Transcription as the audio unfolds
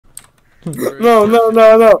No, no,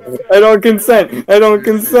 no, no. I don't consent. I don't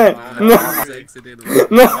consent. No.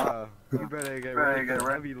 No. You better get ready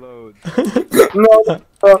for heavy load. No.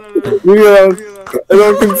 No. I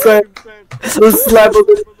don't consent. Let's slap him.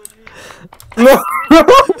 No.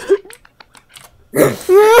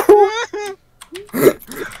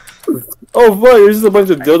 Oh fuck, there's just a bunch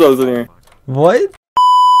of dildos in here. What?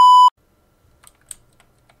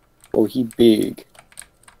 Oh, he big.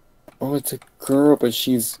 Oh, it's a girl, but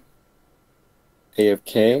she's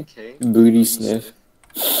AFK. Booty sniff.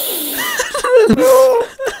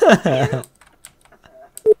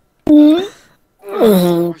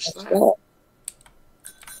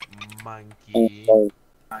 Monkey.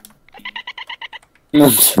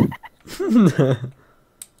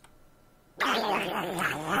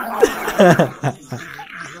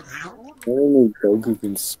 Only Goku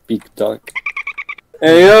can speak duck.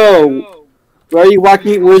 Hey yo! Why are you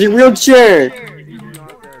walking? Where's your wheelchair?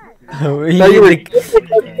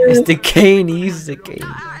 It's the cane, he's the cane.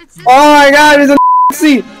 Oh my god, there's a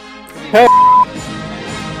seat!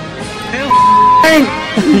 Hey!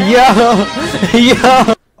 Yo!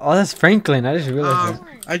 Yo! Oh, that's Franklin, I just realized that.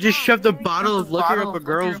 I just shoved a bottle of liquor up a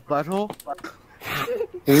girl's butthole.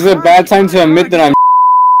 This is a bad time to admit that I'm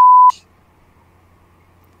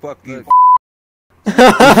Fuck you.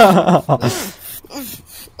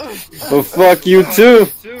 Well, fuck you too!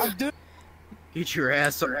 Eat your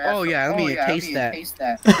ass. Oh yeah, let me taste that.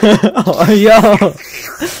 Oh, yo!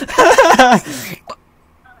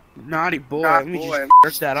 Naughty boy, let me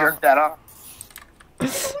just jerk that off. What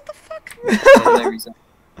the fuck? You didn't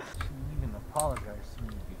even apologize to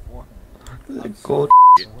me beforehand. I'm sorry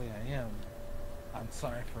the way I am. I'm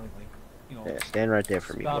sorry for Yeah, stand right there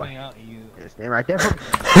for me, boy. out at you. Yeah, stand right there for me.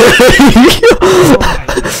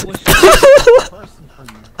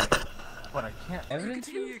 But I can't. Evidence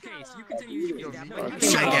in your case. You continue.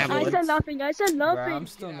 I said nothing. I said nothing. Bro, I'm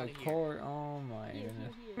still in the court. Oh my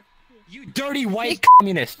goodness. You dirty white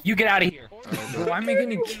communist. You get out of here. Why am I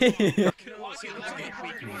getting killed?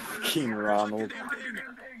 King Ronald.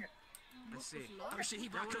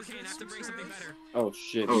 Oh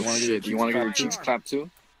shit, do you wanna get your cheeks clapped too?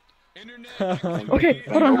 Okay,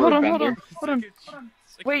 hold on.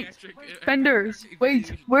 Wait, Benders.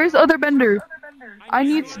 Wait, where's the other Bender? I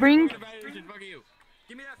need Spring.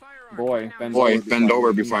 Boy, bend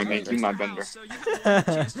over before I make you my bender.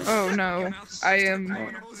 Oh no, I am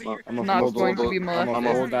not going to be molested. I'm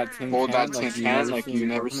gonna hold that tin can like you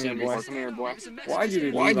never seen before. Come here, boy. Why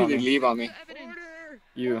did they leave on me?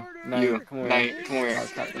 You, come here.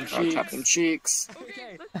 I'll tap them cheeks.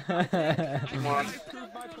 Come on.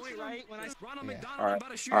 Alright,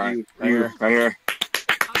 right here.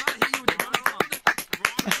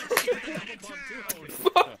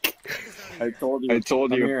 Fuck! I told you.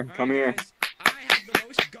 Come here. I have the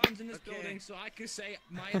most guns in this building, so I could say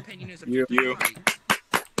my opinion is You. Yeah.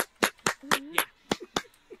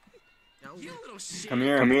 You little shit. Come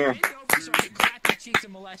here. Bend over so I can clap your cheeks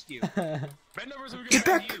and molest you. Bend over so we can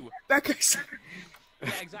get you. Back guys. Yeah,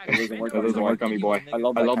 exactly. That doesn't work on me, boy. I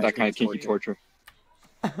love that kind of kinky torture.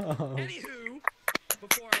 Anywho,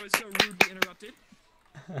 before I was so rudely interrupted.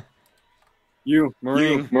 You,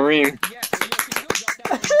 Marine. Yeah,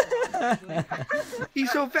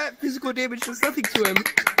 He's so fat, physical damage does nothing to him.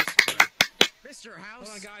 Mr. House. Hold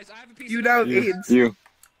on, guys. I have a piece You of now evidence. AIDS.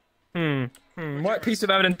 Hmm. What piece of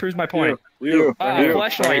evidence proves my point? You.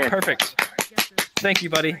 Flashlight. Perfect. Thank you,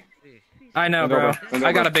 buddy. I know, bro.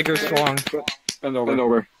 I got a bigger schlong. Bend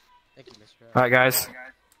over. Alright, guys.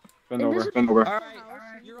 Bend over.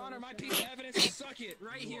 Alright, Your Honor, my piece of evidence is suck it.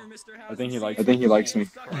 Right here, Mr. House. I think he likes me.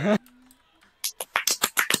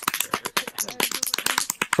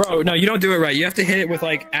 Bro, no, you don't do it right. You have to hit it with,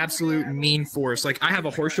 like, absolute mean force. Like, I have a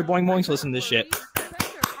horseshoe boing boing, so listen to this shit.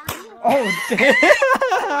 Oh,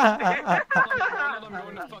 damn!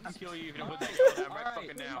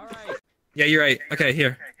 Yeah, you're right. Okay,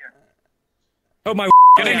 here. Oh, my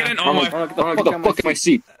Get in. Oh, my... Get the fuck in my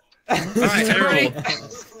seat. Alright, everybody.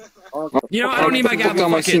 You know, I don't need my gavel.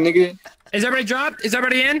 Fuck it. Is everybody dropped? Is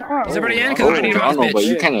everybody in? Is everybody in? Because I need a Ronald, but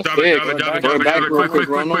you kind of thick. Throw it back real quick,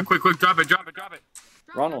 Ronald. Quick, drop it.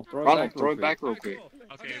 Ronald, throw it back real quick.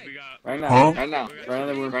 Okay, we got... Right now. Right now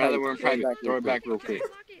that we're in private, throw it back real quick.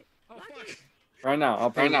 Right now,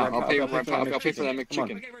 I'll pay for that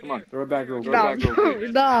McChicken. Come on, throw it back real quick.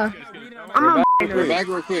 Nah. Throw it back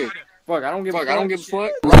real quick. Fuck, I don't give a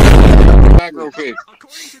fuck. Throw it back real quick.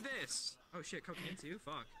 According to this... Oh shit, cocaine too?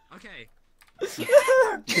 Fuck. Okay.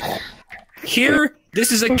 Here,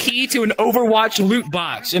 this is a key to an Overwatch loot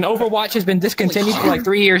box. And Overwatch has been discontinued for like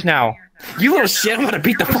 3 years now. You little shit, I'm gonna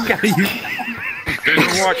beat the fuck out of you. There's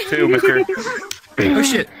Overwatch too, mister. Oh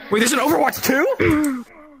shit! Wait, there's an Overwatch 2?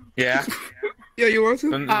 Yeah. Yeah, you want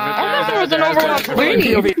to? I thought there was an Overwatch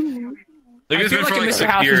 3. I feel like Mr.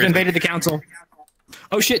 House has invaded the council.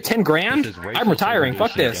 Oh shit, 10 grand? I'm retiring,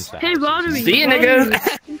 fuck this. Hey, Vladimir. See you, nigga!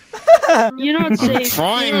 You're not safe.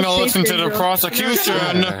 Trying to listen to the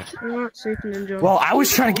prosecution. You're not safe, Ninja. Well, I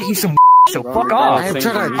was trying to get you some so fuck off. I'm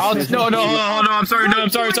trying to... No, I'm sorry, no.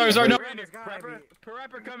 Parappa,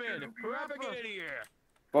 come in. Parappa, get in here.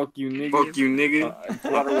 Fuck you, nigga. Fuck you, nigga. It's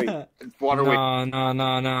waterweight.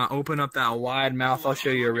 No. Open up that wide mouth. I'll show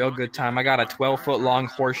you a real good time. I got a 12-foot long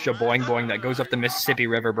horse shaboing boing that goes up the Mississippi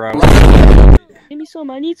River, bro. Give me some.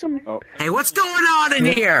 I need some. Oh. Hey, what's going on in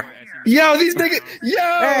here? Yo, these niggas.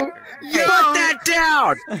 Yo. Put that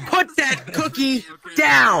down. Put that cookie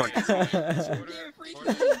down.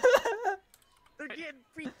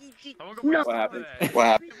 No. What happened? What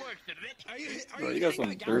happened? Bro, you got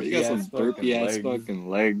some derpy ass fucking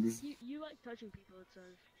legs. You like touching people, it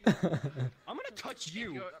says. I'm gonna touch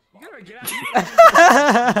you. You gotta get out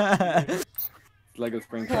of here. Lego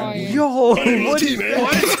springtime. Yo, what is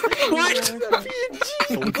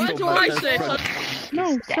What do I say?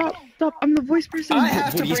 No, stop. I'm the voice person. I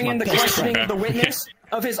have to bring in the questioning of the witness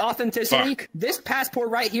of his authenticity. This passport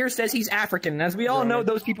right here says he's African, and as we all know,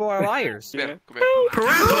 those people are liars.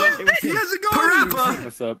 Parappa!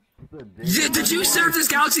 What's up? Did you serve this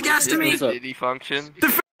galaxy gas to me? What's up? Did he function?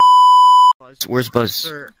 Where's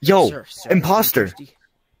Buzz? Yo, imposter.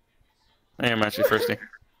 I am actually thirsty.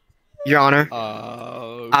 Your Honor,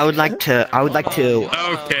 I would like to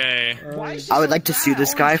Okay. I would like to sue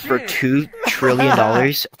this guy for $2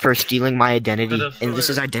 trillion for stealing my identity, and this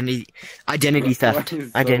is identity theft.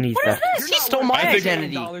 Identity theft. He stole my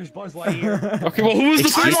identity. Okay, well, who was the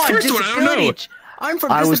first one? I don't know. I'm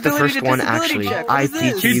from I was the disability first to one, disability actually. check. I What is beat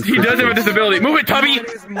this? you. He does have a disability. Move it, Tubby!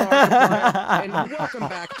 And welcome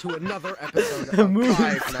back to another episode of Five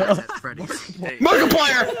Nights at Freddy's.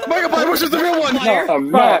 Markiplier! Markiplier, which is the real one?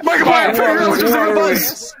 I'm not. Markiplier, which is the real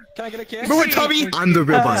Buzz? Can I get a kiss? Move it, Tubby! I'm the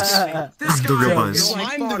real Buzz. I'm the real Buzz.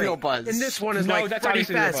 I'm the real Buzz. And this one is No, like that's Freddy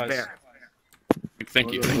obviously the Buzz. Fazbear.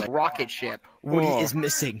 Thank you. Rocket ship. Woody is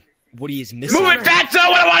missing. Woody is missing. Move it, Fatso!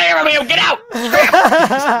 I don't want to hear from you! Get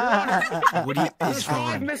out! Woody is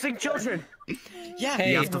Five gone. missing children. Yeah,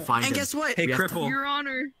 we have to find him. And guess what? Hey, cripple. Your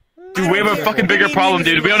Honor. Dude, we have a fucking bigger problem,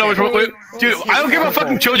 dude. We don't know which one. Dude, I don't give a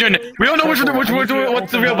fucking children. We don't know what's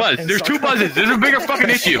the real Buzz. There's two Buzzes. There's a bigger fucking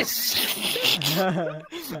issue.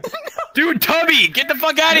 Dude, Tubby, get the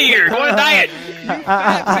fuck out of here. Go on a diet.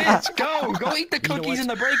 Bitch, go eat the cookies in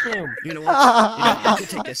the break room. You know what? I can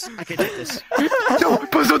take this. No,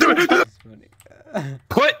 Buzz, don't do it.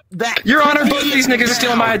 Put that. Your Honor, both of these niggas are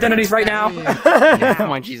stealing my identities right now.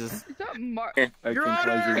 Come on, Jesus. Is that Mark? I can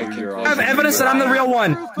pleasure your I have evidence that I'm the real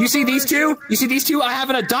one. You see these two? I have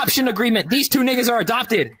an adoption agreement. These two niggas are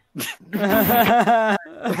adopted.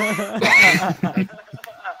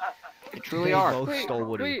 They truly are. Both stole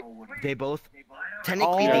Woody. Wait. They both.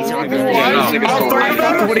 Technically, Oh, these are yeah. All three of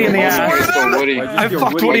them? Woody in the ass. I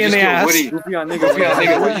fucked Woody in the ass. Goofy on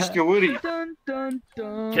nigga. Where'd you steal Woody? Dun dun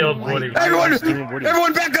dun. Killed Woody.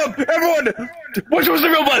 Everyone back up. Everyone. Which was the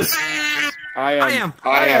real Buzz? I am.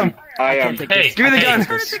 Hey, Give me the gun.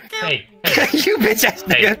 Hey, You bitch ass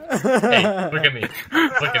hey, nigga. hey, look at me.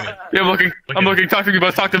 Look at me. Yeah, I'm looking. Talk to me,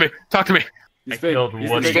 Buzz. Talk to me. He's I fake. killed He's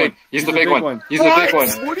Woody. the big. He's the big big one. He's the big one.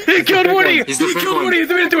 He killed Woody. He killed Woody. He's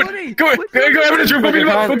the man to it. Go evidence room. Go beat him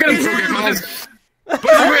up. Go get him. Buzz,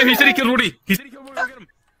 he said he killed Woody. Go get him.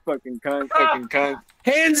 Fucking cunt.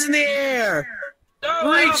 Hands in the air.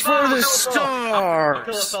 Reach for the I'll kill us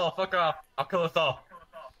stars. all. Fuck off. I'll kill us all.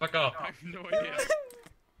 Fuck off. I have no idea.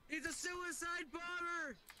 He's a suicide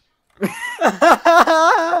bomber.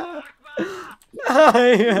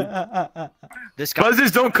 This guy.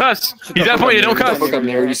 Buzzes don't cuss. He's at point. They don't cuss. Fuck up,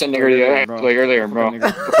 nigga. You said nigga earlier, bro.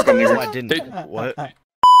 No, I didn't. What?